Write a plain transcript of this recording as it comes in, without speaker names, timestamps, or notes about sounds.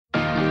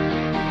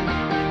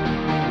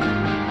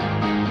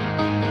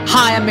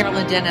Hi, I'm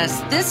Marilyn Dennis.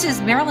 This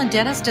is Marilyn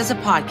Dennis Does a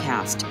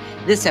Podcast.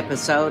 This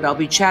episode, I'll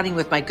be chatting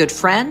with my good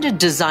friend,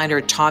 designer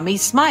Tommy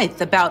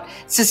Smythe, about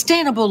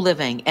sustainable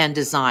living and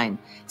design,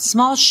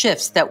 small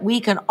shifts that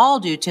we can all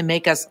do to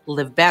make us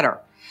live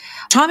better.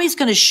 Tommy's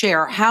going to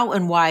share how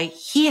and why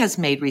he has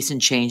made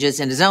recent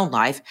changes in his own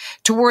life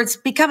towards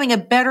becoming a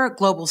better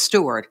global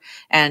steward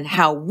and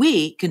how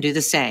we can do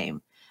the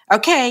same.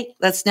 Okay,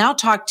 let's now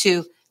talk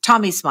to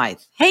Tommy Smythe.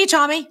 Hey,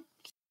 Tommy.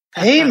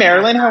 Hey,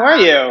 Marilyn, how are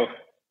you?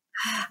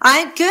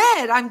 I'm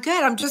good.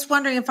 I'm just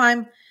wondering if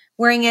I'm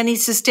wearing any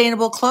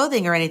sustainable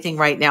clothing or anything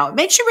right now. It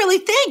makes you really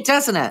think,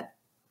 doesn't it?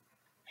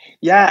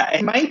 Yeah,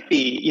 it might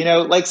be.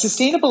 Like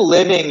sustainable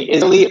living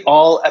is really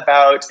all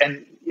about,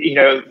 and,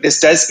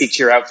 this does speak to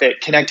your outfit,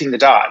 connecting the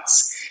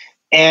dots.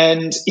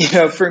 And,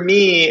 for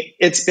me,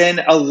 it's been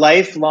a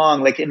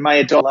lifelong, like in my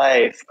adult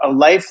life, a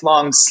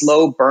lifelong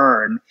slow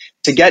burn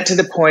to get to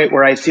the point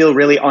where I feel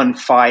really on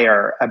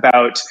fire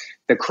about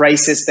the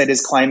crisis that is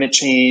climate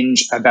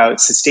change,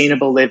 about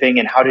sustainable living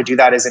and how to do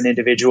that as an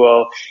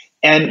individual.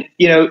 And,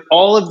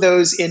 all of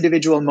those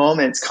individual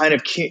moments kind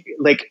of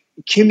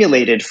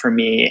accumulated for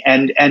me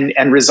and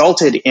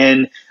resulted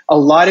in a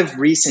lot of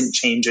recent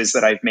changes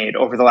that I've made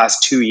over the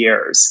last 2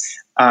 years.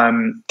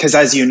 Because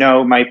as you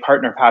know, my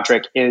partner,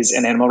 Patrick, is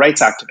an animal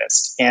rights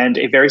activist and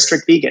a very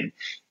strict vegan.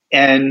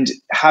 And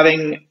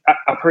having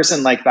a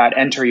person like that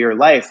enter your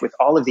life with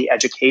all of the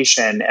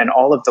education and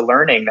all of the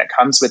learning that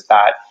comes with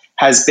that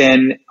has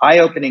been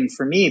eye-opening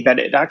for me. But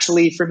it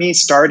actually, for me,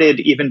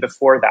 started even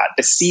before that.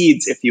 The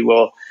seeds, if you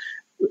will,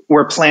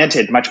 were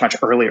planted much, much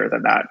earlier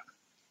than that.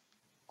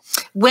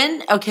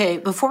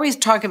 Before we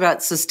talk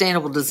about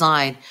sustainable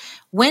design,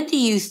 when do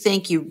you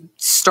think you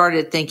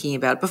started thinking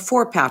about it?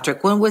 Before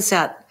Patrick, when was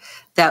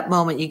that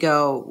moment you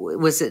go,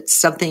 was it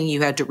something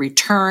you had to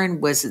return?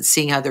 Was it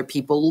seeing other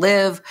people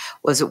live?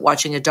 Was it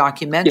watching a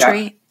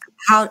documentary?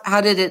 Yeah.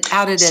 How did it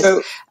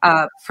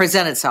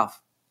present itself?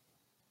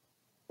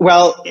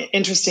 Well,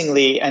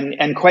 interestingly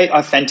and quite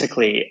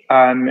authentically,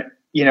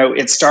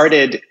 it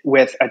started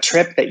with a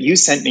trip that you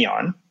sent me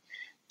on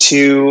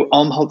to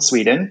Älmhult,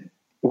 Sweden,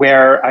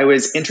 where I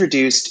was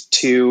introduced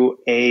to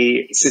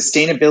a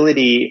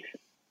sustainability,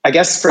 I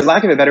guess for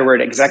lack of a better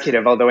word,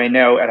 executive, although I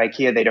know at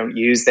IKEA they don't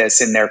use this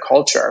in their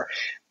culture.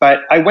 But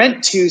I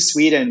went to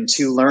Sweden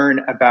to learn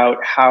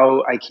about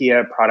how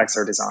IKEA products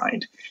are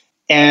designed.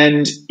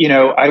 And,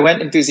 I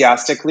went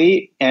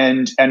enthusiastically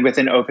and with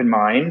an open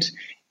mind.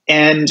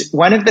 And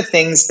one of the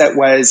things that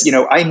was,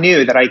 I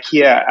knew that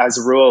IKEA as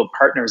a rule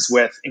partners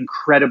with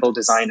incredible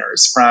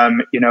designers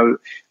from,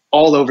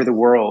 all over the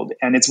world.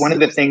 And it's one of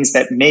the things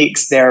that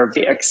makes their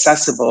very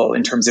accessible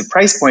in terms of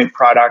price point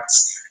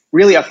products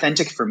really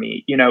authentic for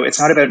me. It's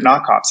not about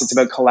knockoffs. It's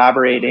about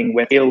collaborating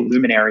with real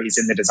luminaries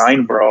in the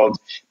design world,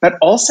 but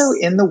also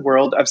in the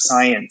world of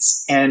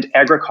science and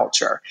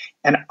agriculture.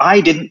 And I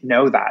didn't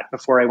know that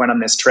before I went on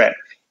this trip.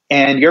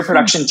 And your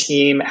production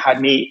team had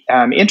me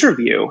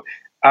interview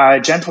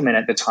a gentleman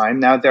at the time.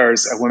 Now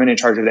there's a woman in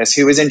charge of this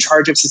who was in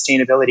charge of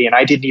sustainability. And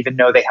I didn't even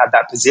know they had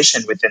that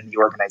position within the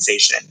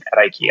organization at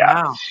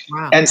IKEA.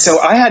 Wow. And so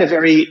I had a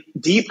very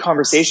deep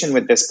conversation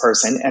with this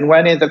person. And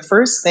one of the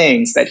first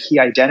things that he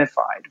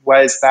identified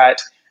was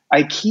that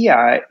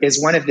IKEA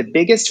is one of the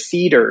biggest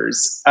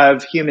feeders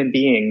of human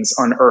beings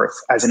on Earth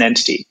as an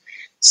entity.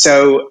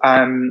 So,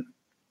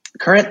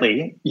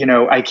 currently,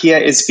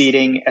 IKEA is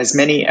feeding as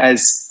many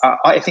as,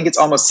 I think it's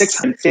almost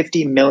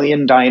 650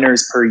 million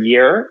diners per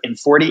year in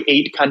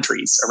 48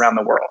 countries around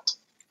the world.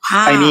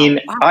 Wow.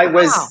 I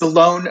was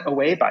blown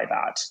away by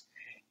that.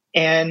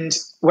 And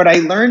what I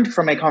learned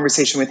from my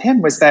conversation with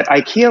him was that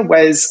IKEA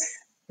was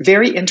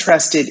very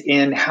interested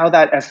in how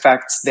that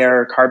affects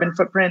their carbon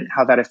footprint,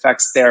 how that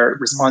affects their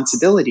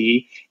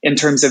responsibility in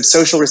terms of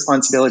social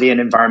responsibility and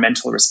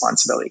environmental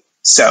responsibility.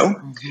 So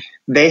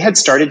they had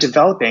started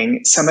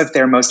developing some of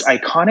their most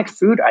iconic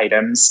food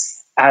items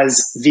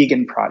as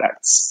vegan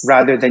products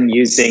rather than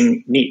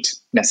using meat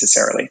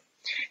necessarily.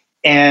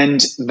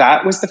 And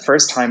that was the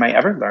first time I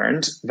ever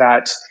learned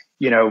that,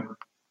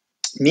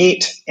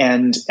 meat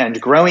and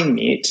growing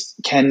meat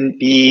can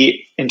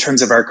be, in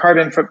terms of our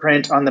carbon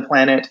footprint on the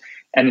planet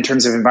and in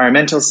terms of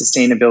environmental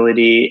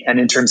sustainability and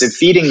in terms of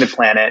feeding the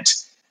planet,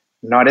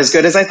 not as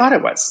good as I thought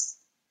it was.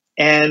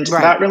 And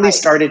that really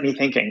started me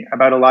thinking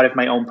about a lot of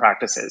my own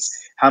practices.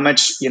 How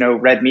much,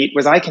 red meat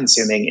was I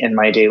consuming in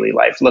my daily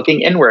life?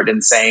 Looking inward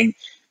and saying,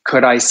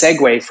 could I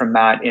segue from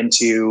that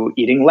into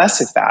eating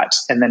less of that?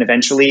 And then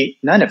eventually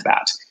none of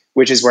that,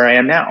 which is where I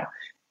am now.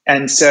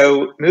 And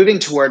so moving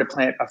toward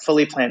a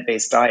fully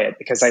plant-based diet,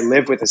 because I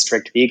live with a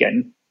strict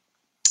vegan,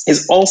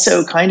 is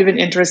also kind of an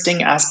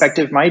interesting aspect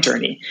of my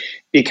journey,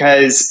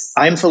 because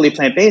I'm fully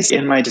plant-based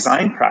in my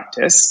design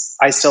practice.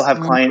 I still have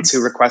clients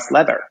who request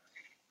leather.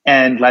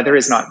 And leather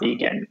is not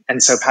vegan.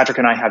 And so Patrick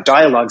and I have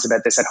dialogues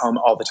about this at home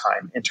all the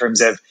time in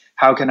terms of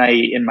how can I,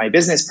 in my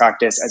business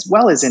practice, as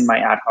well as in my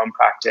at-home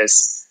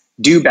practice,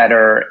 do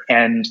better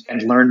and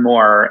learn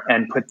more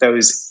and put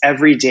those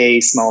everyday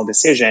small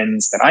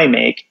decisions that I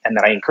make and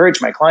that I encourage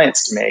my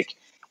clients to make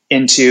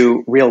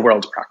into real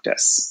world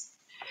practice.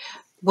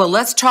 Well,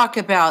 let's talk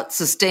about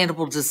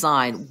sustainable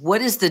design.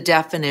 What is the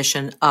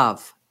definition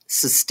of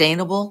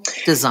sustainable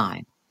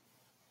design?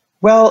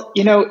 Well,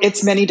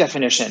 it's many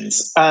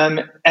definitions. As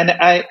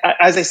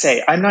I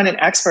say, I'm not an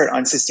expert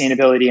on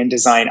sustainability and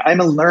design. I'm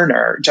a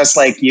learner, just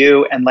like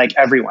you and like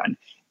everyone.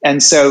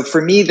 And so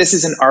for me, this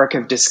is an arc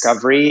of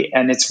discovery,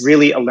 and it's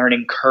really a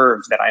learning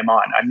curve that I'm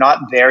on. I'm not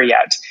there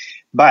yet.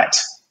 But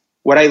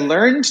what I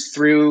learned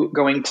through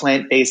going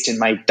plant-based in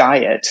my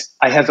diet,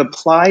 I have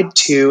applied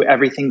to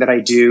everything that I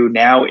do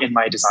now in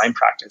my design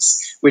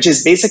practice, which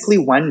is basically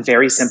one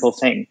very simple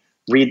thing: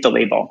 read the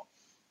label.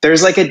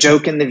 There's like a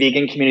joke in the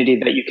vegan community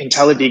that you can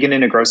tell a vegan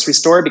in a grocery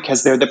store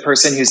because they're the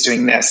person who's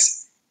doing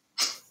this,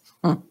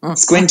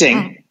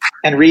 squinting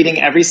and reading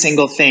every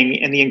single thing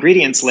in the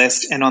ingredients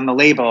list and on the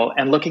label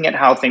and looking at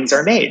how things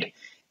are made.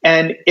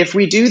 And if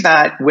we do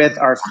that with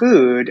our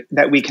food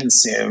that we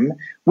consume,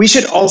 we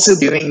should also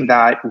be doing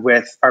that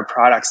with our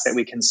products that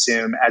we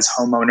consume as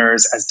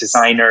homeowners, as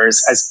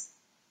designers, as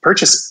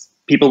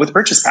people with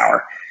purchase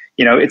power.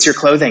 It's your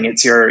clothing,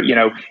 it's your,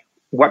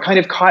 what kind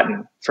of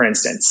cotton, for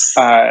instance,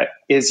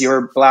 is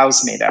your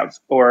blouse made of,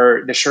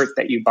 or the shirt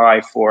that you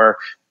buy for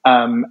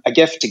a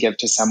gift to give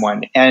to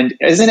someone? And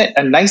isn't it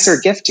a nicer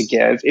gift to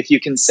give if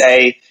you can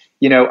say,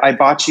 I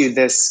bought you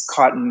this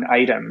cotton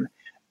item,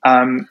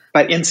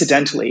 but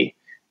incidentally,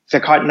 the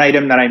cotton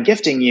item that I'm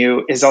gifting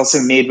you is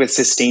also made with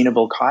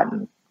sustainable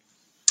cotton.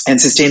 And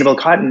sustainable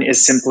cotton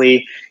is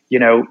simply,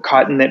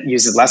 cotton that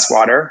uses less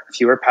water,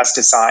 fewer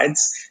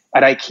pesticides.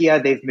 At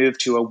IKEA, they've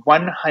moved to a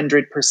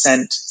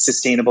 100%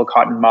 sustainable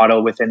cotton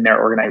model within their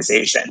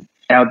organization.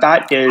 Now,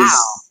 that is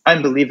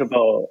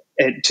unbelievable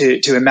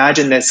to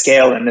imagine the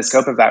scale and the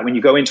scope of that. When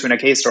you go into an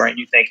IKEA store and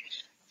you think,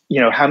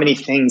 how many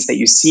things that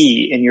you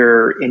see in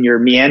your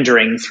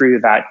meandering through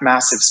that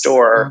massive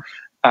store,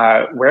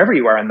 wherever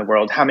you are in the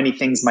world, how many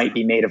things might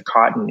be made of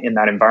cotton in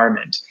that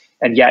environment.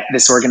 And yet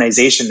this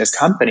organization, this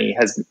company,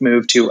 has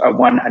moved to a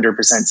 100%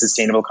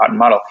 sustainable cotton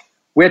model,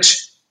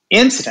 which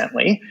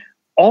incidentally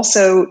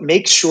also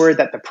makes sure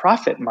that the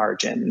profit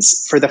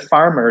margins for the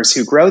farmers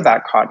who grow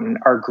that cotton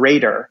are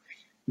greater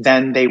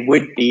than they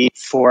would be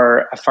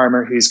for a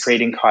farmer who's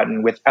creating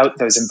cotton without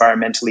those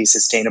environmentally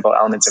sustainable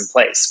elements in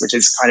place, which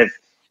is kind of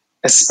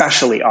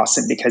especially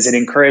awesome because it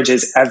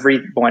encourages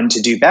everyone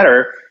to do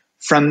better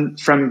from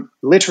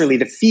literally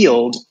the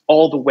field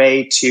all the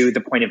way to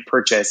the point of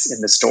purchase in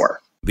the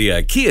store. The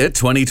IKEA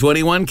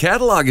 2021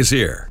 catalog is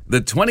here.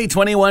 The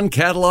 2021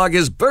 catalog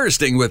is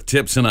bursting with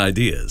tips and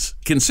ideas.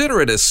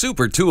 Consider it a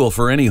super tool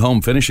for any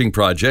home finishing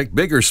project,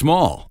 big or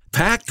small.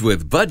 Packed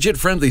with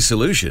budget-friendly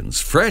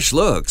solutions, fresh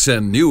looks,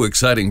 and new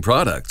exciting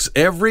products,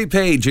 every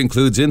page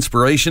includes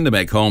inspiration to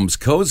make homes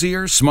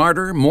cozier,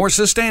 smarter, more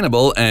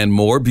sustainable, and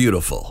more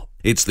beautiful.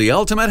 It's the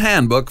ultimate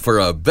handbook for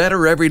a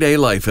better everyday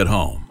life at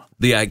home.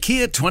 The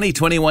IKEA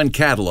 2021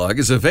 catalog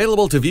is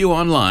available to view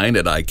online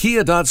at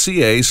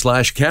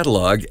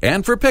ikea.ca/catalog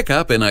and for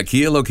pickup in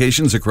IKEA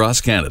locations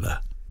across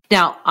Canada.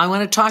 Now, I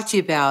want to talk to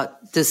you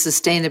about the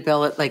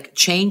sustainability, like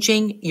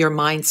changing your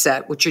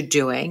mindset, what you're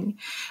doing.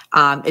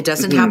 It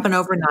doesn't happen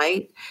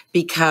overnight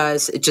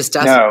because it just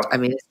doesn't. No. I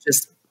mean, it's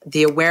just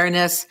the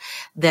awareness,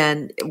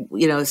 then,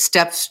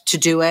 steps to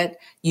do it.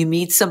 You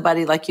meet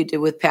somebody like you did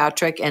with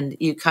Patrick and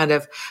you kind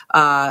of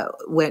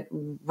went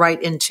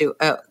right into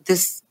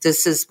this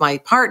is my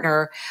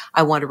partner.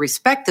 I want to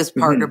respect this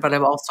partner, but I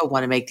also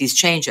want to make these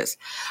changes.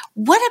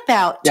 What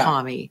about,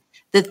 Tommy,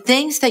 the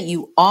things that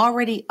you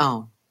already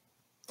own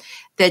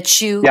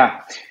that you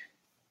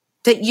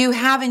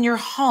have in your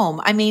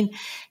home? I mean,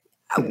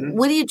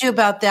 what do you do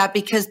about that?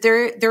 Because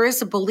there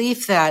is a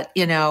belief that,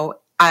 I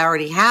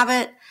already have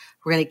it.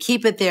 We're going to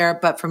keep it there,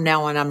 but from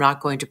now on, I'm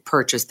not going to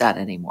purchase that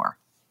anymore.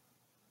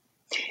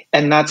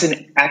 And that's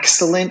an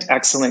excellent,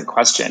 excellent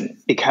question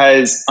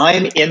because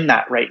I'm in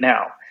that right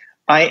now.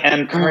 I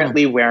am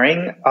currently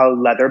wearing a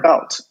leather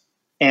belt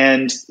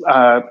and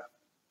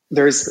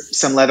there's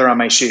some leather on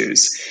my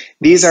shoes.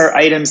 These are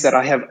items that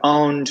I have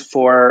owned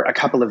for a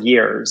couple of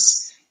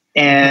years.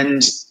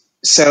 And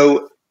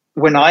so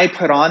when I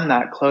put on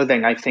that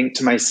clothing, I think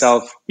to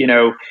myself,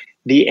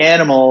 the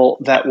animal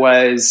that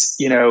was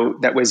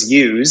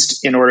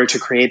used in order to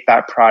create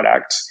that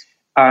product,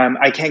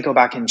 I can't go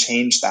back and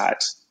change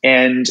that.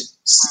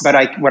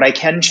 But what I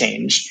can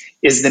change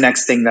is the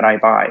next thing that I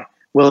buy.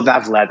 Will it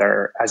have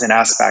leather as an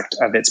aspect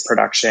of its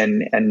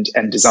production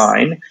and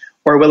design,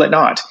 or will it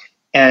not?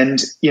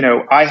 And,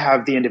 I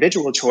have the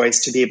individual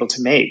choice to be able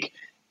to make,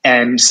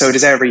 and so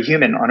does every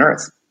human on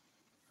earth.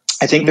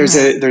 I think there's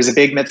a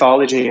big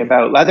mythology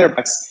about leather,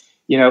 but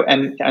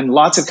and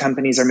lots of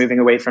companies are moving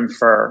away from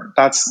fur.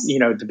 That's,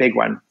 the big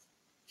one.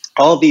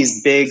 All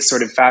these big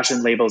sort of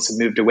fashion labels have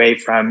moved away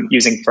from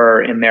using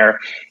fur in their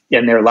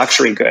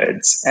luxury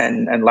goods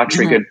and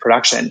luxury good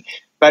production.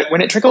 But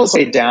when it trickles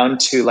way down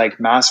to like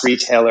mass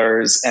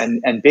retailers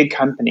and big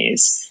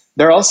companies,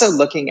 they're also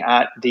looking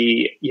at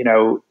the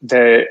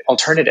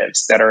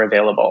alternatives that are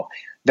available.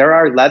 There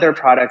are leather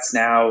products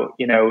now,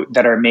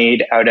 that are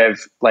made out of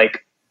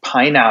like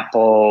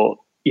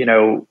pineapple,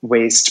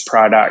 waste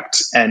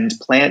product and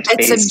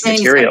plant-based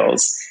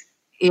materials.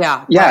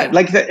 Yeah, right.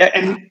 like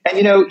and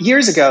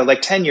years ago,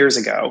 like 10 years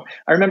ago,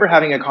 I remember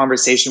having a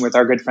conversation with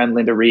our good friend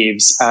Linda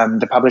Reeves,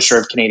 the publisher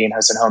of Canadian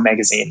House and Home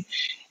magazine.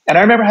 And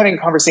I remember having a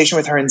conversation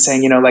with her and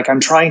saying, like, I'm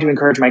trying to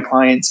encourage my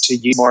clients to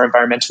use more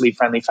environmentally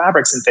friendly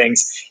fabrics and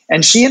things.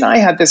 And she and I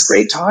had this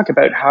great talk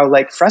about how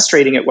like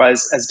frustrating it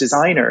was as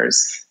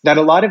designers that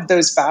a lot of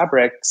those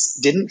fabrics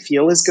didn't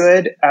feel as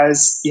good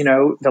as,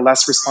 the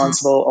less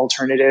responsible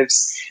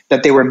alternatives,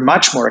 that they were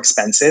much more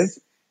expensive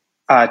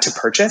to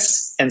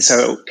purchase. And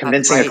so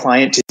convincing a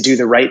client to do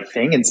the right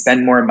thing and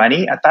spend more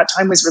money at that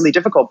time was really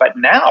difficult. But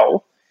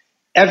now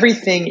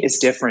everything is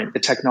different. The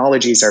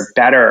technologies are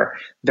better.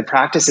 The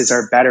practices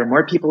are better.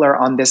 More people are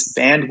on this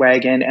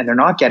bandwagon and they're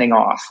not getting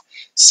off.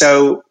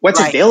 So what's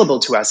available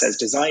to us as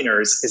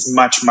designers is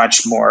much,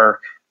 much more,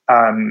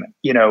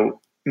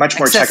 much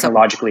more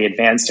technologically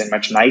advanced and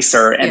much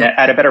nicer and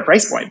at a better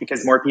price point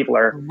because more people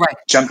are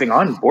jumping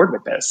on board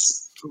with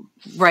this.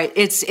 Right.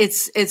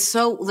 It's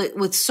so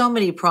with so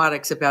many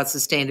products about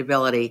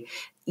sustainability.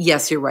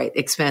 Yes, you're right.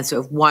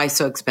 Expensive. Why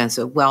so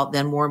expensive? Well,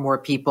 then more and more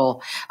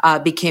people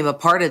became a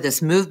part of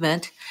this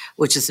movement,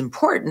 which is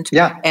important.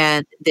 Yeah.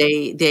 And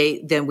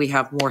then we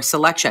have more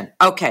selection.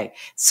 Okay.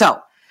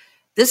 So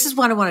this is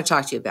what I want to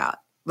talk to you about.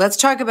 Let's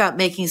talk about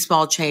making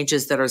small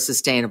changes that are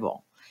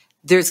sustainable.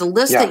 There's a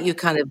list that you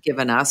kind of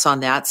given us on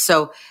that.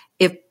 So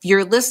if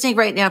you're listening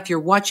right now, if you're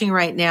watching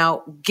right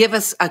now, give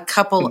us a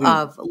couple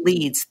of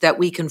leads that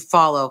we can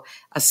follow,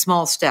 a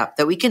small step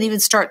that we can even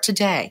start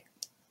today.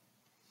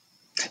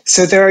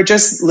 So there are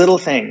just little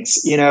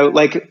things,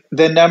 like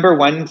the number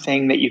one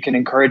thing that you can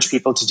encourage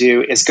people to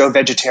do is go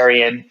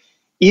vegetarian,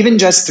 even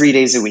just 3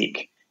 days a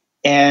week.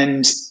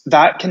 And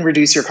that can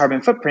reduce your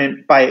carbon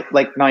footprint by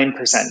like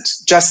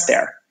 9%, just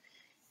there.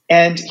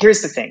 And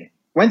here's the thing.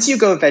 Once you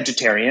go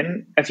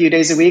vegetarian a few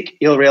days a week,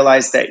 you'll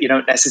realize that you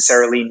don't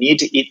necessarily need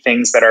to eat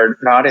things that are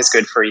not as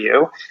good for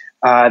you,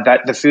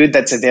 that the food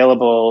that's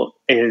available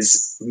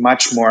is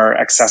much more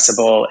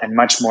accessible and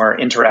much more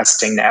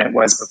interesting than it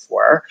was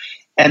before.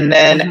 And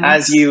then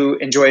as you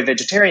enjoy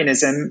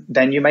vegetarianism,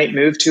 then you might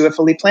move to a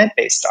fully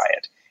plant-based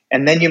diet.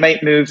 And then you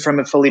might move from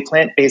a fully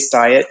plant-based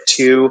diet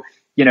to,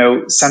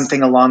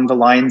 something along the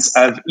lines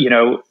of,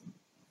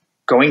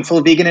 going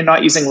full vegan and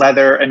not using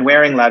leather and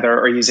wearing leather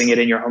or using it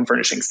in your home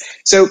furnishings.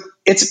 So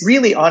it's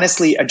really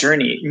honestly a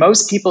journey.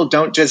 Most people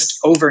don't just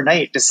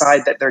overnight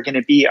decide that they're going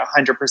to be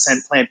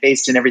 100%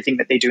 plant-based in everything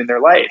that they do in their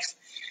life.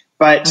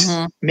 But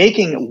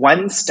making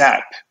one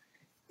step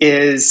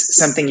is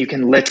something you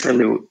can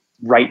literally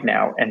right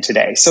now and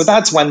today. So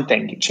that's one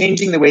thing.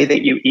 Changing the way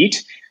that you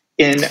eat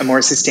in a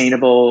more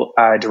sustainable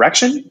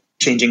direction,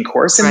 changing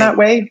course in that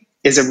way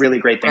is a really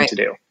great thing to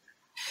do.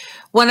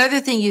 One other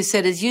thing you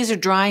said is use a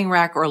drying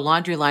rack or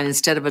laundry line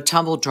instead of a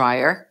tumble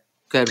dryer.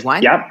 Good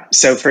one. Yep.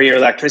 So for your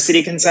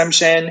electricity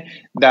consumption,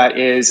 that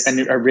is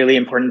a really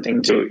important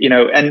thing to,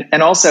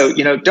 and also,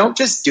 don't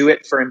just do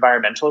it for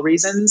environmental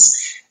reasons.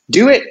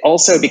 Do it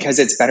also because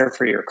it's better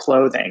for your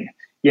clothing.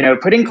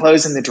 Putting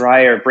clothes in the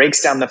dryer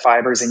breaks down the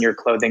fibers in your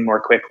clothing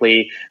more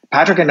quickly.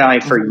 Patrick and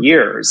I, for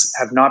years,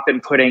 have not been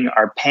putting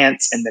our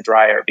pants in the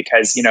dryer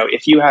because,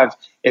 if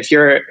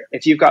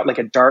you've got like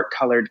a dark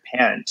colored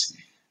pant,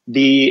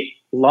 the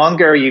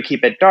longer you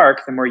keep it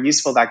dark, the more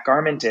useful that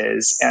garment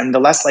is, and the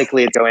less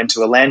likely it go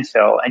into a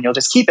landfill, and you'll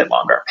just keep it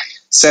longer.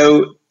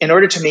 So in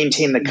order to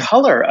maintain the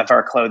color of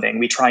our clothing,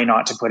 we try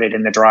not to put it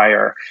in the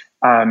dryer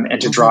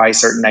and to dry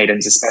certain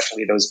items,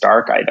 especially those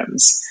dark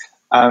items.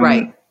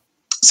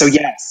 So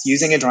yes,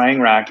 using a drying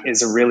rack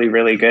is a really,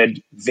 really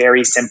good,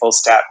 very simple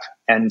step.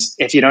 And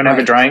if you don't have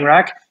a drying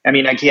rack,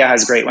 IKEA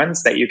has great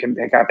ones that you can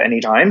pick up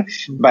anytime.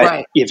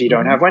 But if you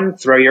don't have one,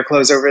 throw your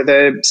clothes over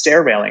the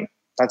stair railing.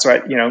 That's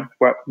what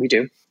we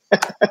do.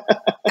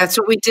 That's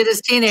what we did as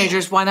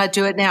teenagers. Why not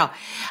do it now?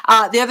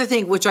 The other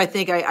thing, which I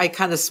think I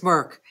kind of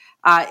smirk,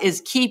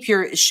 is keep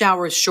your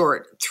showers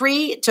short,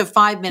 3 to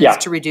 5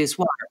 minutes to reduce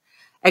water.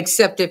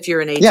 Except if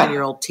you're an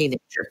 18-year-old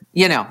teenager,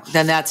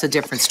 then that's a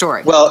different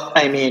story. Well,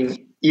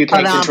 you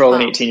can't control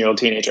an 18-year-old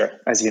teenager,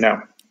 as you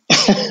know.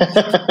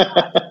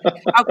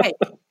 Okay.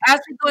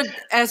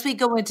 As we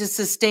go into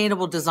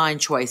sustainable design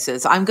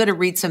choices, I'm going to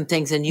read some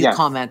things and you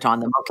comment on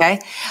them. Okay.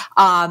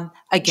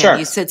 Again,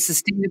 you said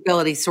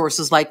sustainability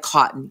sources like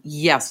cotton.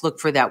 Yes. Look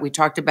for that. We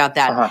talked about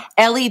that.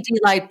 LED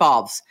light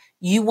bulbs.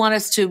 You want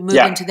us to move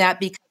into that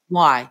because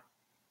why?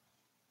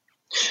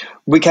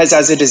 Because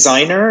as a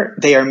designer,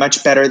 they are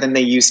much better than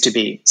they used to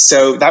be.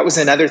 So that was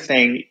another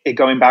thing,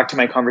 going back to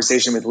my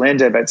conversation with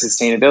Linda about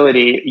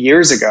sustainability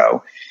years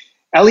ago.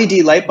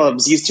 LED light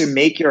bulbs used to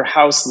make your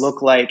house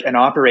look like an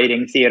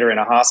operating theater in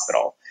a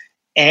hospital.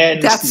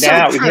 And that's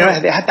now, so true.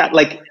 They had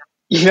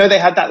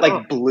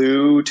that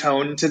blue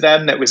tone to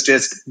them that was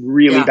just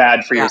really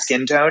bad for your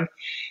skin tone.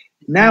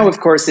 Now, of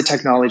course, the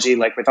technology,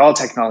 like with all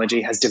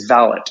technology, has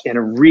developed in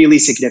a really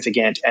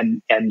significant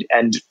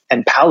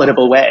and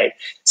palatable way.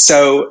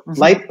 So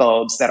light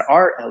bulbs that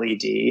are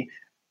LED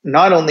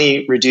not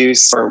only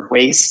reduce or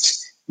waste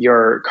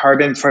your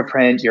carbon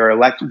footprint, your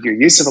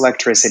use of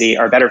electricity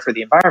are better for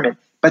the environment,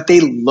 but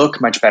they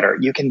look much better.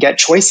 You can get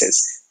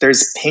choices.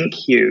 There's pink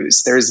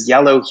hues, there's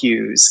yellow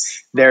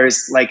hues,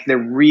 there's like the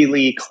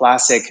really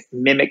classic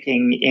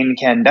mimicking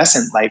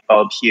incandescent light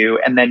bulb hue.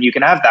 And then you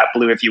can have that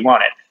blue if you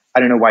want it. I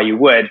don't know why you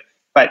would,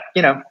 but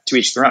to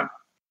each their own.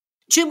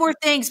 Two more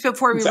things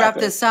before we wrap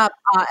this up.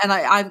 And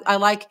I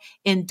like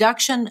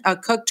induction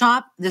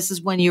cooktop. This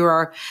is when you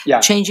are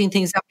changing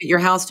things up at your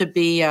house to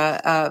be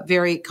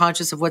very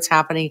conscious of what's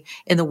happening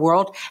in the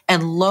world,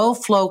 and low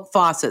flow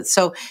faucets.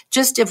 So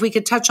just if we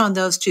could touch on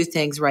those two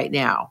things right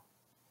now.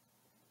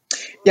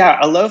 Yeah,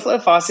 a low flow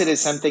faucet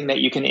is something that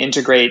you can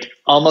integrate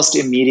almost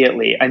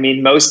immediately. I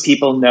mean, most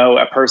people know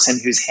a person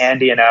who's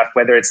handy enough,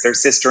 whether it's their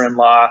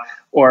sister-in-law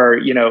or,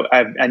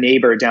 a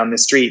neighbor down the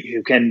street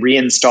who can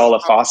reinstall a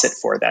faucet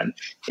for them.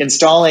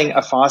 Installing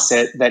a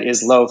faucet that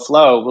is low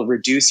flow will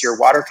reduce your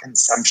water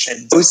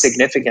consumption so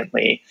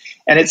significantly.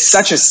 And it's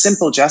such a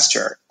simple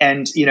gesture.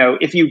 And,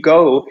 if you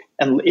go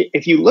and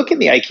if you look in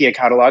the IKEA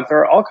catalog, there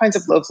are all kinds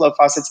of low flow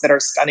faucets that are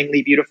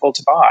stunningly beautiful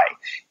to buy.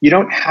 You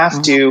don't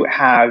have to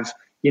have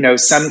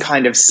some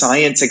kind of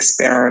science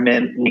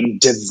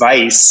experiment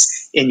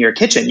device in your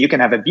kitchen. You can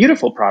have a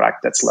beautiful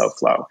product that's low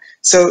flow.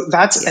 So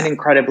that's an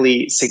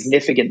incredibly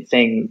significant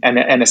thing and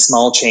a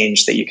small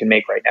change that you can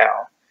make right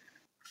now.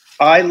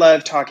 I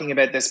love talking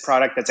about this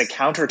product that's a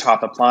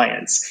countertop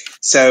appliance.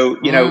 So,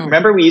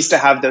 remember we used to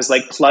have those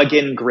like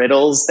plug-in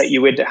griddles that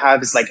you would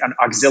have as like an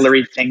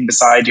auxiliary thing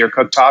beside your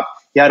cooktop.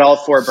 You had all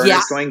 4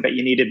 burners going, but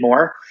you needed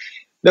more.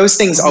 Those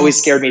things always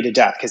scared me to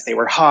death because they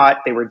were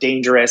hot, they were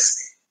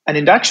dangerous. An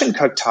induction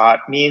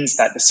cooktop means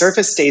that the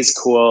surface stays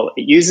cool.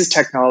 It uses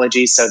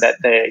technology so that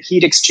the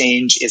heat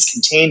exchange is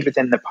contained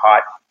within the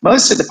pot.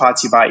 Most of the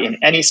pots you buy in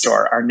any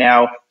store are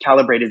now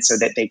calibrated so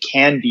that they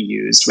can be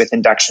used with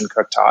induction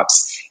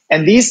cooktops.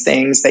 And these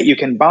things that you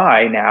can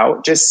buy now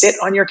just sit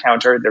on your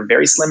counter. They're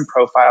very slim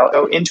profile.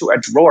 Go into a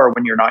drawer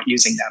when you're not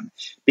using them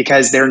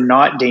because they're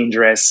not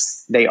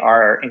dangerous. They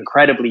are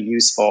incredibly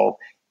useful.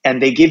 And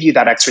they give you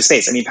that extra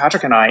space. I mean,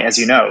 Patrick and I, as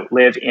you know,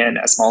 live in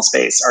a small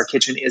space. Our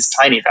kitchen is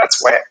tiny.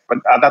 That's why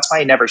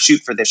I never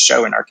shoot for this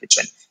show in our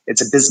kitchen. It's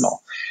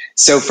abysmal.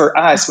 So for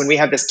us, when we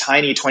have this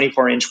tiny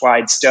 24-inch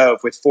wide stove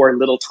with 4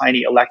 little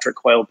tiny electric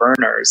coil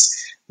burners,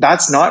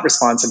 that's not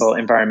responsible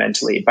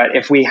environmentally. But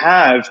if we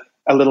have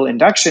a little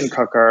induction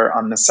cooker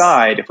on the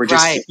side, if we're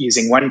just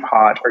using one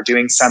pot or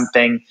doing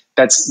something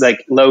that's like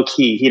low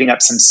key, heating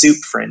up some soup,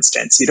 for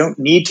instance, you don't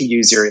need to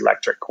use your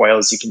electric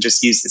coils. You can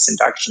just use this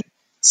induction.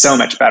 So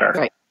much better.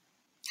 Right.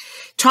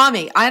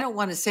 Tommy, I don't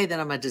want to say that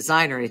I'm a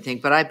designer or anything,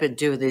 but I've been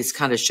doing these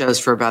kind of shows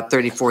for about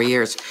 34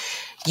 years.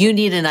 You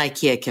need an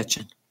IKEA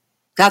kitchen.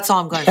 That's all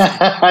I'm going to say.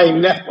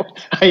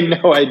 I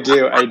know, I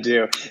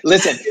do.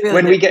 Listen,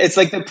 when we get, it's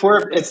like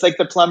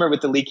the plumber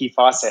with the leaky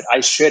faucet. I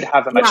should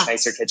have a much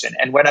nicer kitchen.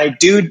 And when I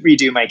do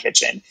redo my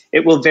kitchen,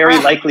 it will very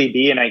likely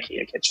be an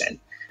IKEA kitchen.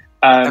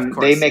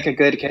 They make a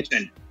good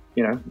kitchen.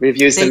 We've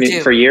used them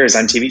for years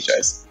on TV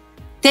shows.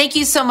 Thank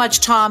you so much,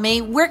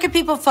 Tommy. Where can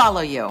people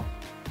follow you?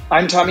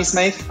 I'm Tommy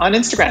Smyth on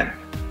Instagram.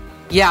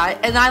 Yeah,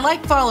 and I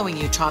like following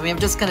you, Tommy. I'm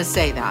just going to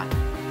say that.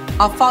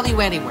 I'll follow you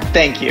anywhere.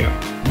 Thank you.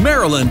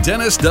 Marilyn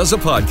Dennis Does a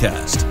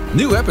Podcast.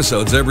 New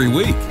episodes every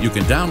week. You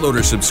can download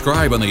or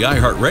subscribe on the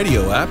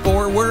iHeartRadio app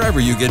or wherever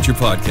you get your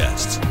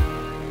podcasts.